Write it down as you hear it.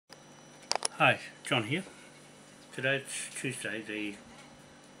Hi, John here. Today it's Tuesday, the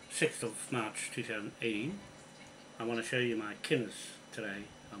 6th of March 2018. I want to show you my kinners today.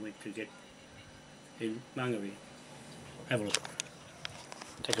 I went to get in Mangere. Have a look.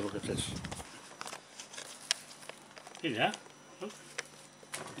 Take a look at this. Here you are. Look.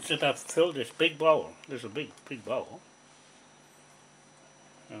 It's about to fill this big bowl. There's a big bowl.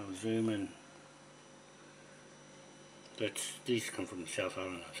 I'll zoom in. These come from the South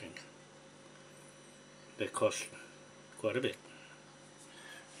Island, I think. They cost quite a bit.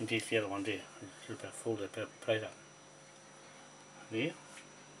 And here's the other one there. It's about full, about plate up. There.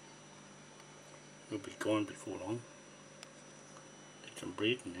 Will be gone before long. Get some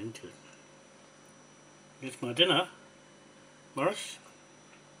bread and into it. Here's my dinner, Morris.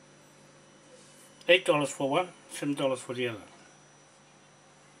 $8 for one, $7 for the other.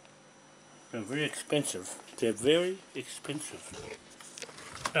 They're very expensive. They're very expensive.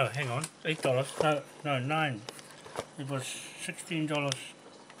 Oh, hang on, $8, no, 9. It was $16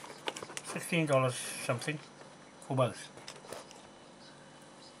 something for both.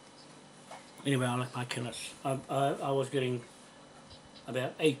 Anyway, I like my kinners. I was getting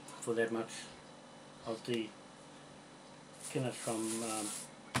about 8 for that much of the kinners from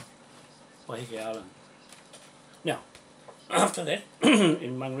Waihi Island. Now, after that,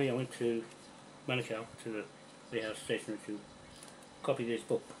 in Mangere, I went to Manukau, to the warehouse station to copy this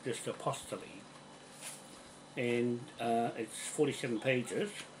book, this Apostile, and it's 47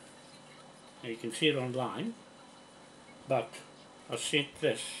 pages. Now you can see it online, but I sent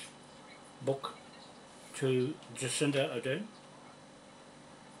this book to Jacinda Adern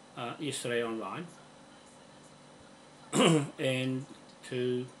yesterday online, and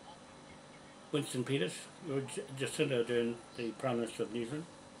to Winston Peters, Jacinda Adern, the Prime Minister of New Zealand,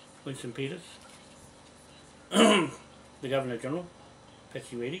 Winston Peters, the Governor General,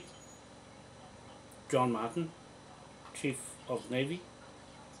 PATSY REDDY, John Martin, Chief of Navy,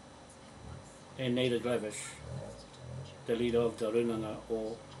 and NAIDA GLAVISH, the leader of the TUNAGA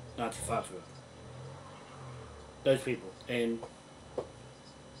or WHATUA. Those people, and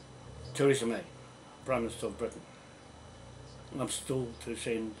THERESA May, Prime Minister of Britain. I'm still to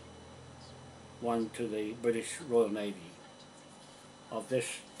send one to the British Royal Navy of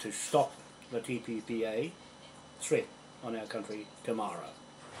this to stop the TPPA threat on our country tomorrow.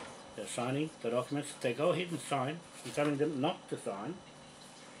 They're signing the documents. If they go ahead and sign, I'm telling them not to sign.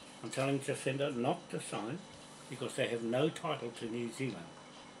 I'm telling Jacinda not to sign because they have no title to New Zealand.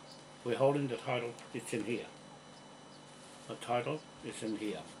 We're holding the title, it's in here. The title is in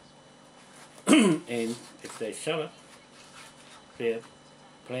here. And if they sell it, their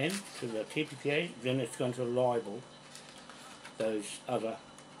plan to the TPPA, then it's going to libel those other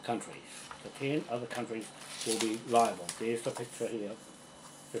countries. The 10 other countries will be liable. There's the picture here.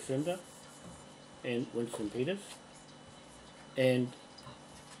 Jacinda and Winston Peters and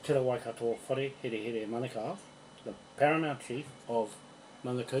Te Waikato Whare Here Here Manukau, the paramount chief of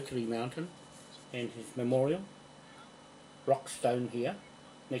Mangatotiri Mountain, and his memorial rock stone here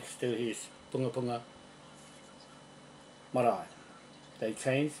next to his Punga Punga marae. They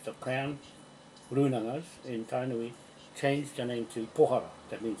changed the Crown Runagas in Tainui, changed the name to Pohara,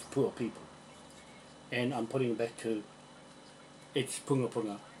 that means poor people. And I'm putting it back to its Punga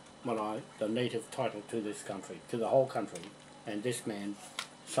Punga marae, the native title to this country, to the whole country. And this man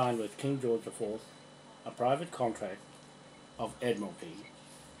signed with King George IV a private contract of Admiralty.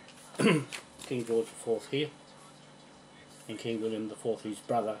 King George IV here, and King William IV, his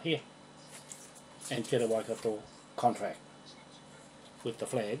brother, here. And Te Waikato contract with the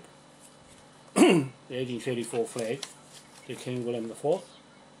flag, the 1834 flag, to King William IV,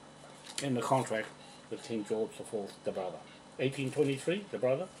 and the contract with King George IV, the brother. 1823, the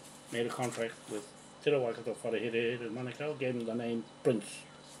brother made a contract with Te Waikato Wharehere in Manukau, gave him the name Prince.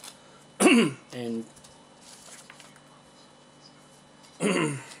 And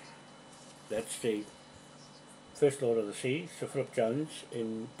that's the First Lord of the Sea, Sir Philip Jones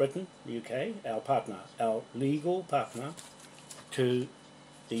in Britain, the UK, our partner, our legal partner to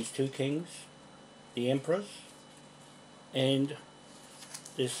these two kings, the emperors, and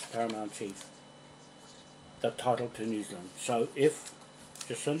this paramount chief, the title to New Zealand. So if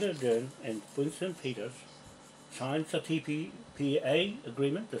Jacinda Adern and Winston Peters signs the TPPA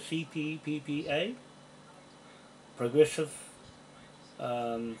agreement, the CPPPA, progressive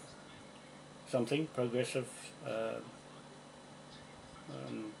something, progressive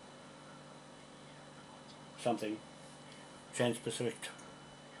something, Trans-Pacific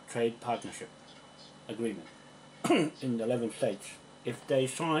Trade Partnership Agreement in the 11 states. If they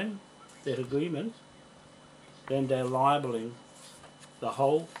sign that agreement, then they're libeling the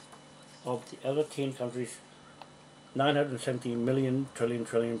whole of the other 10 countries 970 million trillion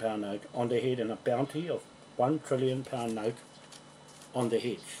pound note on their head and a bounty of £1 trillion note on their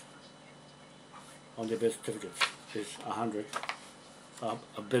heads, on their birth certificates, is a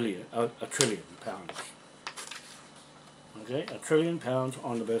trillion pounds. Okay, £1 trillion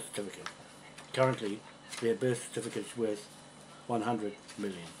on the birth certificate. Currently, their birth certificate's worth 100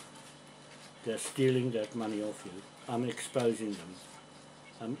 million. They're stealing that money off you. I'm exposing them.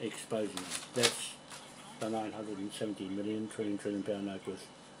 I'm exposing them. That's the 970 million trillion pound note with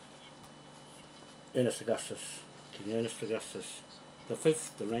Ernest Augustus, King Ernest Augustus the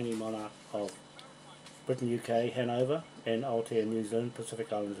 5th, the reigning monarch of Britain, UK, Hanover, and Aotearoa, New Zealand,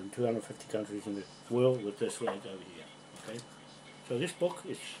 Pacific Islands, and 250 countries in the world with this flag over here. Okay, so this book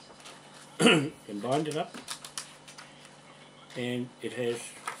is you can bind it up, and it has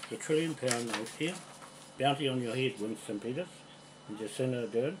the £1 trillion note here, bounty on your head, Winston Peters, and Jacinda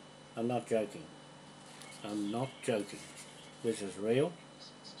Adern. I'm not joking. I'm not joking. This is real,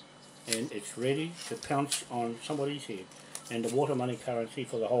 and it's ready to pounce on somebody's head, and the water money currency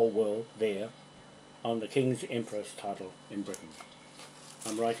for the whole world there on the King's Empress title in Britain.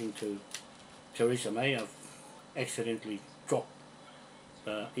 I'm writing to Theresa May. I've accidentally dropped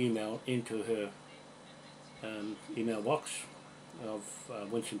the email into her email box of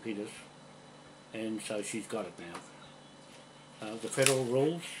Winston Peters, and so she's got it now. The federal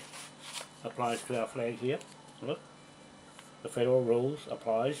rules applies to our flag here. Look, the federal rules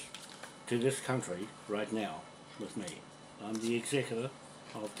applies to this country right now with me. I'm the executor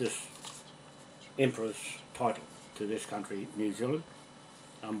of this Emperor's title to this country, New Zealand.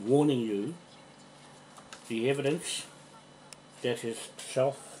 I'm warning you, the evidence that is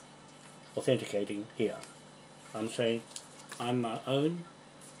self-authenticating here. I'm saying I'm my own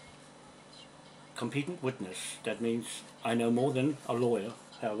competent witness. That means I know more than a lawyer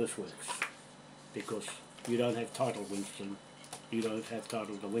how this works, because you don't have title Winston, you don't have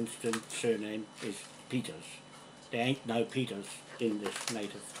title. The Winston surname is Peters. There ain't no Peters in this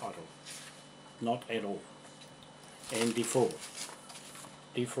native title, not at all. And defraud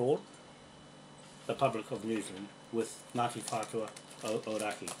the public of New Zealand with Ngāti Whātua o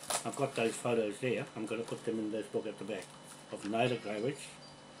Ōrākei. I've got those photos there. I'm going to put them in this book at the back, of NAIDA Glavich,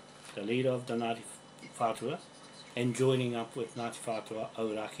 the leader of the Ngāti Whātua, and joining up with Ngāti Whātua o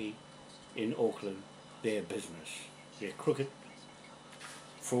Ōrākei in Auckland, their business, their crooked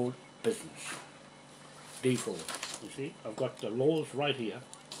fraud business, defraud. You see, I've got the laws right here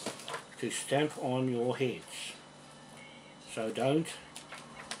to stamp on your heads. So don't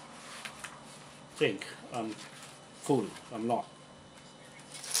think I'm fooling. I'm not.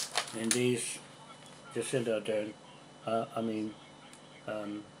 And these Jacinda Adern,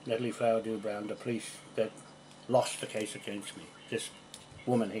 Natalie Flower-Dew-Brown, the police that lost the case against me, this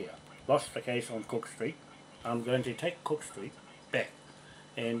woman here, lost the case on Cook Street. I'm going to take Cook Street back,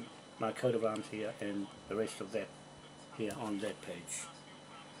 and my coat of arms here and the rest of that here on that page.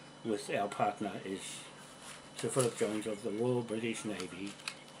 With our partner is Sir Philip Jones of the Royal British Navy.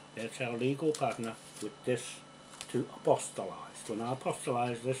 That's our legal partner with this to apostolize. When I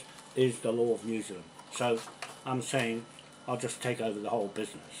apostolize, this is the law of New Zealand. So I'm saying I'll just take over the whole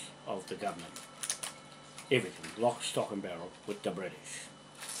business of the government. Everything, lock, stock and barrel with the British.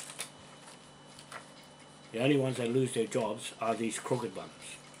 The only ones that lose their jobs are these crooked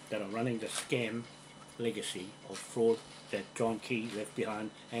ones that are running the scam legacy of fraud that John Key left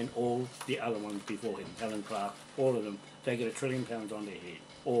behind, and all the other ones before him, Helen Clark, all of them. They get £1 trillion on their head,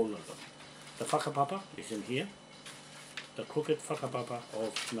 all of them. The whakapapa is in here. The crooked whakapapa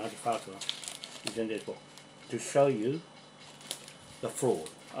of Ngāti Whātua is in this book to show you the fraud.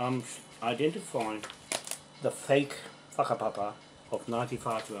 I'm identifying the fake whakapapa of Ngāti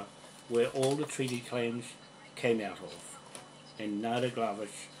Whātua where all the treaty claims came out of, and NAIDA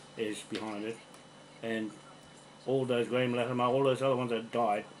Glavich is behind it, and all those Graham Latimer, all those other ones that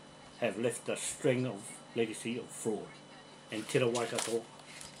died have left a string of legacy of fraud. And Te Waikato,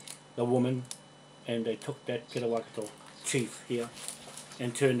 the woman, and they took that Te Waikato chief here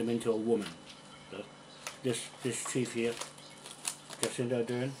and turned him into a woman. This chief here, Jacinda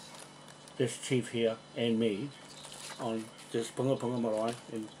Adern, this chief here and me on this Punga Punga Marae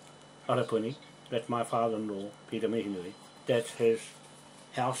in Arapuni, that's my father-in-law, Peter Mihinui. That's his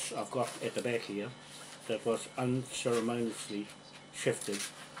house I've got at the back here that was unceremoniously shifted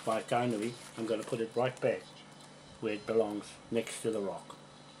by Tainui. I'm going to put it right back where it belongs, next to the rock.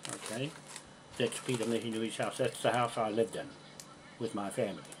 Okay, that's Peter Mihinui's house. That's the house I lived in with my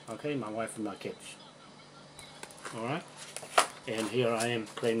family. Okay, my wife and my kids. Alright, and here I am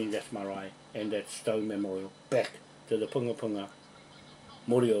claiming that's marae and that stone memorial back to the Punga Punga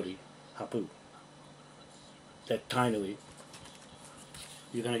Moriori hapu, that tainui,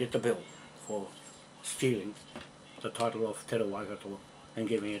 you're going to get the bill for stealing the title of Te Waikato and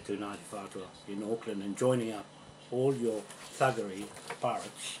giving it to Ngāti Whātua in Auckland and joining up all your thuggery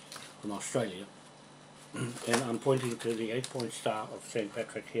pirates from Australia. And I'm pointing to the 8-point star of St.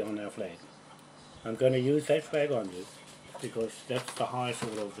 Patrick here on our flag. I'm going to use that flag on you because that's the highest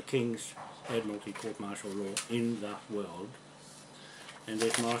order of the King's Admiralty Court Martial Law in the world. And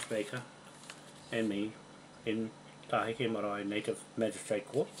there's Morris Baker and me in Tahike Marae Native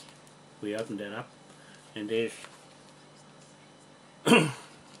Magistrate Court. We opened that up, and there's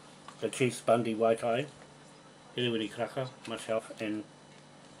the Chiefs Bundy Waitai, Iliwini Kraka, myself and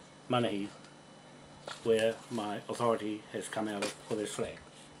Manahi, where my authority has come out for this flag.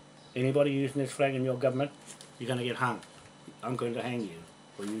 Anybody using this flag in your government, you're going to get hung. I'm going to hang you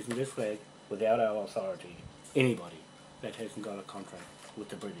for using this flag without our authority. Anybody that hasn't got a contract with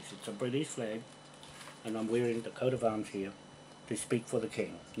the British. It's a British flag, and I'm wearing the coat of arms here to speak for the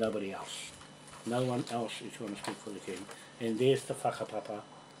King, nobody else. No one else is going to speak for the King. And there's the whakapapa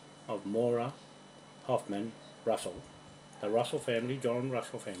of Mora, Hoffman, Russell, the Russell family, John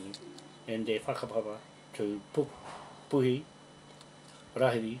Russell family, and their whakapapa to Puhi,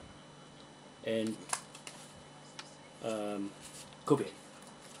 Rahiri, and Kupe.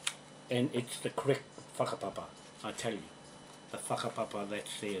 And it's the correct whakapapa, I tell you. The whakapapa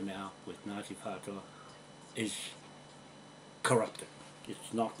that's there now with Ngāti Whātua is corrupted.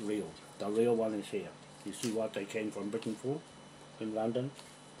 It's not real. The real one is here. You see what they came from Britain for in London?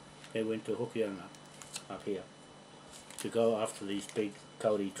 They went to Hokianga up here to go after these big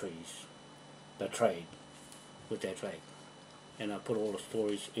kauri trees, the trade with their flag. And I put all the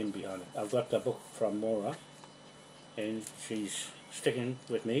stories in behind it. I've got the book from Mora, and she's sticking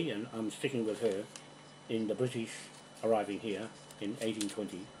with me and I'm sticking with her in the British arriving here in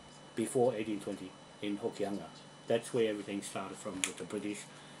 1820, before 1820 in Hokianga. That's where everything started from with the British,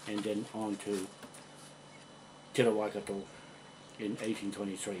 and then on to Te Waikato in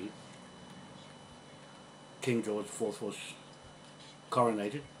 1823. King George IV was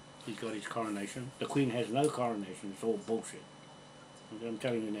coronated. He got his coronation. The Queen has no coronation, it's all bullshit. I'm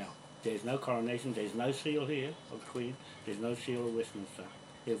telling you now, there's no coronation, there's no seal here of the Queen, there's no seal of Westminster.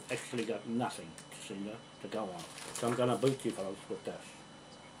 You've actually got nothing, Jacinda, to go on. So I'm going to boot you fellows with this.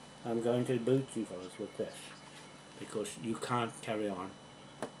 I'm going to boot you fellows with this. Because you can't carry on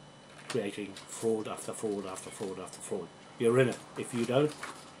creating fraud after fraud after fraud after fraud. You're in it. If you don't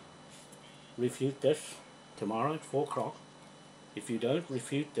refute this tomorrow at 4 o'clock, if you don't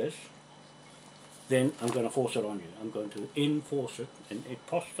refute this, then I'm going to force it on you. I'm going to enforce it and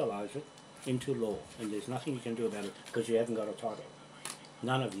apostilize it into law. And there's nothing you can do about it because you haven't got a title.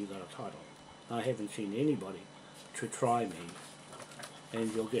 None of you got a title. I haven't seen anybody to try me,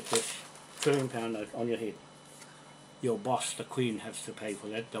 and you'll get this £1 note on your head. Your boss, the Queen, has to pay for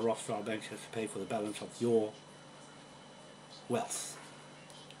that. The Rothschild banks has to pay for the balance of your wealth.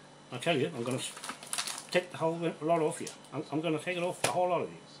 I tell you, I'm going to take the whole lot off you. I'm going to take it off the whole lot of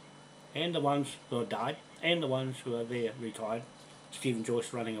you. And the ones who have died, and the ones who are there retired. Stephen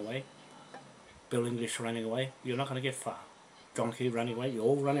Joyce running away, Bill English running away. You're not going to get far. John Key running away. You're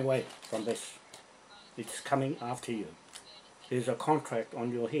all running away from this. It's coming after you. There's a contract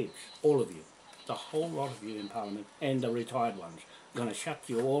on your heads, all of you. The whole lot of you in Parliament and the retired ones. I'm going to shut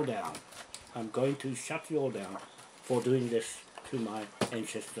you all down. I'm going to shut you all down for doing this to my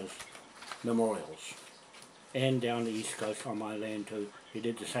ancestors' memorials. And down the East Coast on my land too, he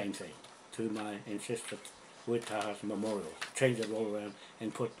did the same thing to my ancestors' Wetaha's memorials. Changed it all around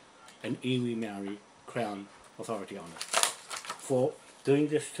and put an iwi Maori crown authority on it. For doing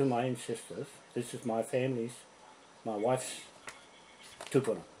this to my ancestors, this is my family's, my wife's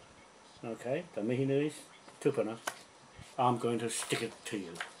tupuna. Okay, the Mihinui's tupuna, I'm going to stick it to you.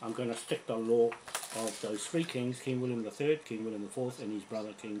 I'm going to stick the law of those 3 kings, King William III, King William IV, and his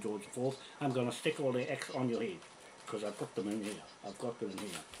brother King George IV. I'm going to stick all their acts on your head, because I put them in here. I've got them in here.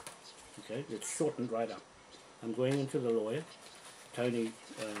 Okay, it's shortened right up. I'm going into the lawyer, Tony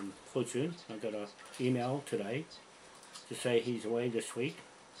Fortune. I got an email today to say he's away this week.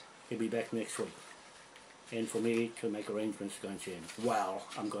 He'll be back next week. And for me to make arrangements to go and see him. Well,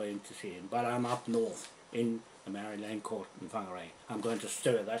 I'm going to see him, but I'm up north in the Maori Land Court in Whangarei. I'm going to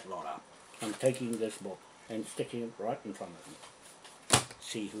stir that lot up. I'm taking this book and sticking it right in front of me.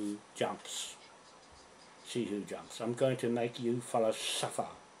 See who jumps. See who jumps. I'm going to make you fellows suffer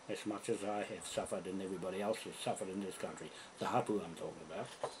as much as I have suffered and everybody else has suffered in this country. The hapu I'm talking about.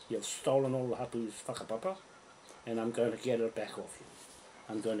 You've stolen all the hapu's whakapapa, and I'm going to get it back off you.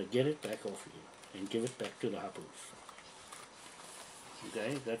 I'm going to get it back off you and give it back to the hapus.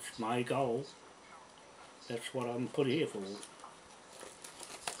 Okay, that's my goal. That's what I'm put here for.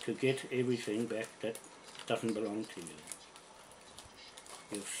 To get everything back that doesn't belong to you.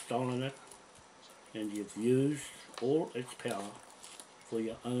 You've stolen it and you've used all its power for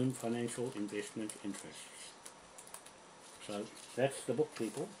your own financial investment interests. So that's the book,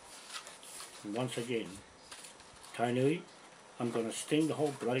 people. And once again, Tainui, I'm going to sting the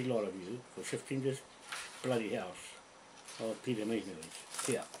whole bloody lot of you for shifting this bloody house of Peter Mehui's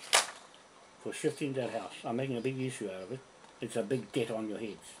here. For shifting that house. I'm making a big issue out of it. It's a big debt on your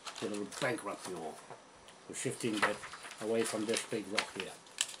heads. It'll bankrupt you all. For shifting that away from this big rock here.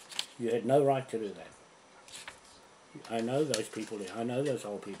 You had no right to do that. I know those people there. I know those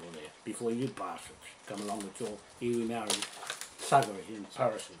old people there. Before you bastards come along with your iwi Maori thuggery and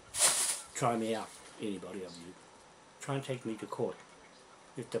piracy. Try me out, anybody of you. Try and take me to court.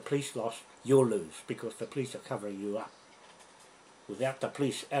 If the police lost, you'll lose because the police are covering you up. Without the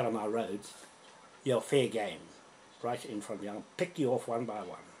police out of my road, you're fair game. Right in front of you. I'll pick you off one by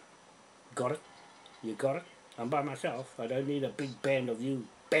one. Got it? You got it? I'm by myself. I don't need a big band of you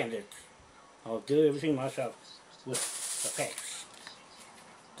bandits. I'll do everything myself with the facts,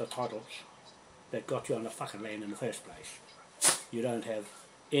 the titles that got you on the fucking land in the first place. You don't have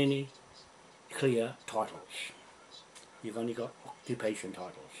any clear titles. You've only got occupation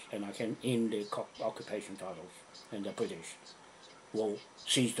titles, and I can end the occupation titles, and the British will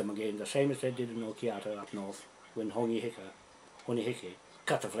seize them again, the same as they did in Okiato up north when Honiheke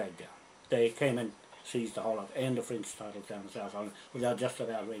cut the flag down. They came and seized the whole of, and the French titles down the South Island, without just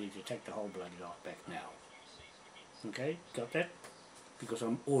about ready to take the whole bloody lot back now. Okay, got that? Because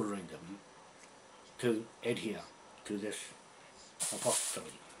I'm ordering them to adhere to this apostille.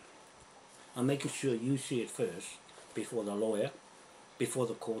 I'm making sure you see it first, before the lawyer, before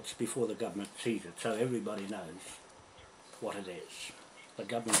the courts, before the government sees it, so everybody knows what it is. The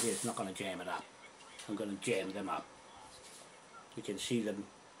government here is not going to jam it up. I'm going to jam them up. You can see them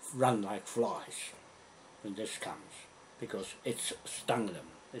run like flies when this comes, because it's stung them,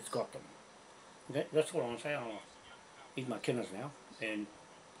 it's got them. Okay, that's what I want to say. I'll eat my kinners now and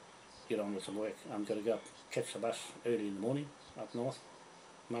get on with some work. I'm going to go up, catch the bus early in the morning up north,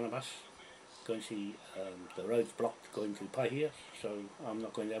 Mana bus, go and see the road's blocked going to Pahia, so I'm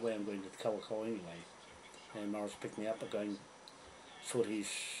not going that way, I'm going to Kawakawa anyway. And Morris picked me up, but going sort his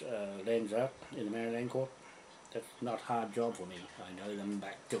lands out in the Maryland court. That's not a hard job for me. I know them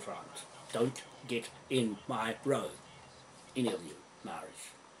back to front. Don't get in my road, any of you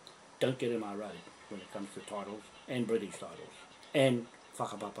Maoris. Don't get in my road when it comes to titles and British titles and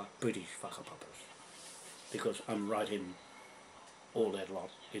whakapapa, British whakapapas, because I'm right in all that lot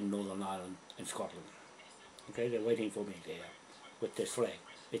in Northern Ireland and Scotland. Okay, they're waiting for me there with this flag.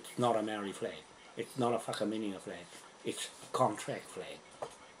 It's not a Maori flag. It's not a whakamininga flag. It's a contract flag.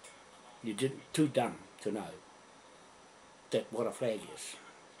 You're too dumb to know that what a flag is.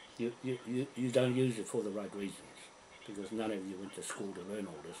 You don't use it for the right reasons, because none of you went to school to learn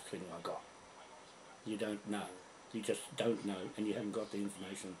all this thing I got. You don't know. You just don't know, and you haven't got the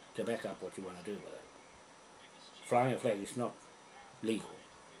information to back up what you want to do with it. Flying a flag is not legal.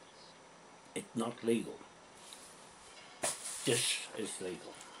 It's not legal. This is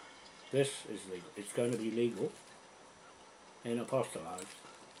legal. This is legal. It's going to be legal and apostolized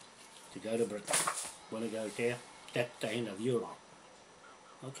to go to Britain. When it goes there, that's the end of your lot.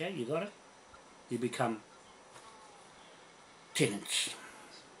 Okay, you got it? You become tenants,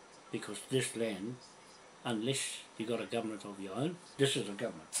 because this land, unless you got a government of your own, this is a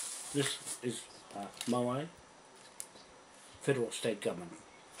government. This is Maui federal state government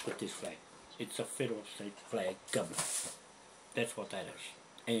with this flag. It's a federal state flag government. That's what that is.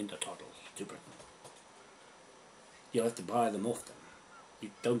 And the titles to Britain. You'll have to buy them off them. You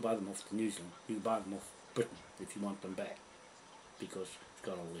don't buy them off New Zealand, you buy them off Britain if you want them back, because it's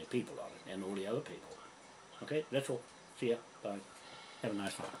got all their people on it and all the other people. Okay, that's all. See ya. Bye. Have a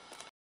nice night.